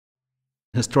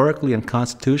Historically and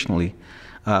constitutionally,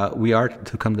 we are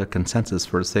to come to a consensus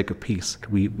for the sake of peace.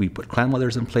 We put clan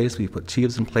mothers in place, we put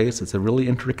chiefs in place. It's a really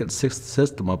intricate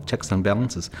system of checks and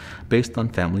balances based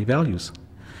on family values.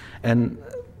 And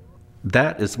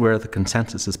that is where the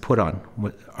consensus is put on,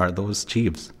 are those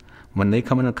chiefs. When they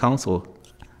come into council,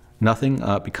 nothing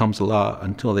becomes a law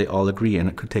until they all agree, and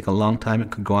it could take a long time.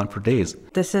 It could go on for days.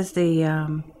 This is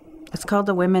it's called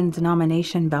the Women's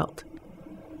Nomination Belt.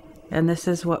 And this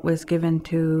is what was given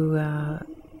to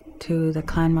the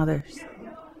clan mothers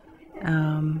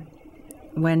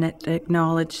when it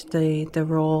acknowledged the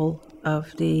role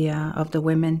of the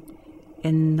women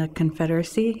in the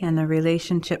Confederacy and the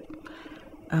relationship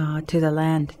to the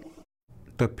land.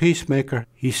 The peacemaker,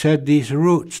 he said these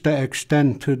roots that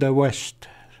extend to the west,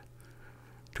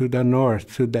 to the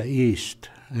north, to the east,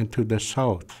 and to the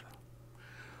south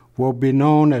will be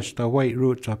known as the white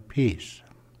roots of peace.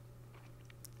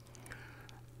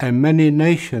 And many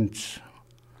nations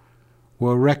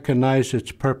will recognize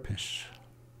its purpose.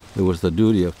 It was the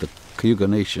duty of the Cayuga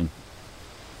Nation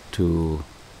to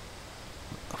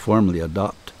formally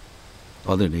adopt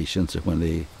other nations when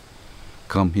they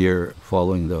come here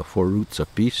following the four roots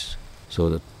of peace. So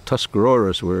the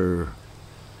Tuscaroras were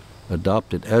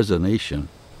adopted as a nation,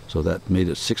 so that made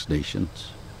it 6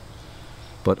 nations.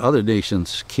 But other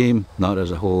nations came not as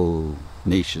a whole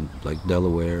nation, like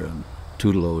Delaware and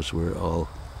Tutelos were all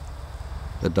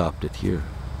adopted here.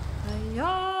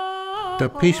 The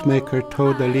peacemaker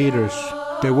told the leaders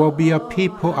there will be a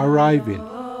people arriving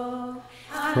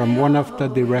from one of the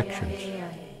directions.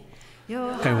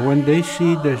 And when they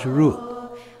see this root,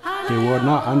 they will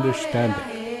not understand it.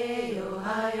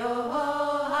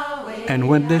 And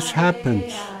when this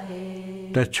happens,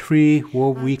 the tree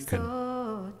will weaken.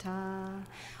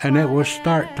 And it will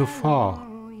start to fall.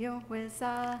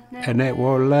 And it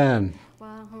will land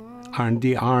on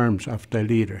the arms of the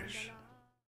leaders.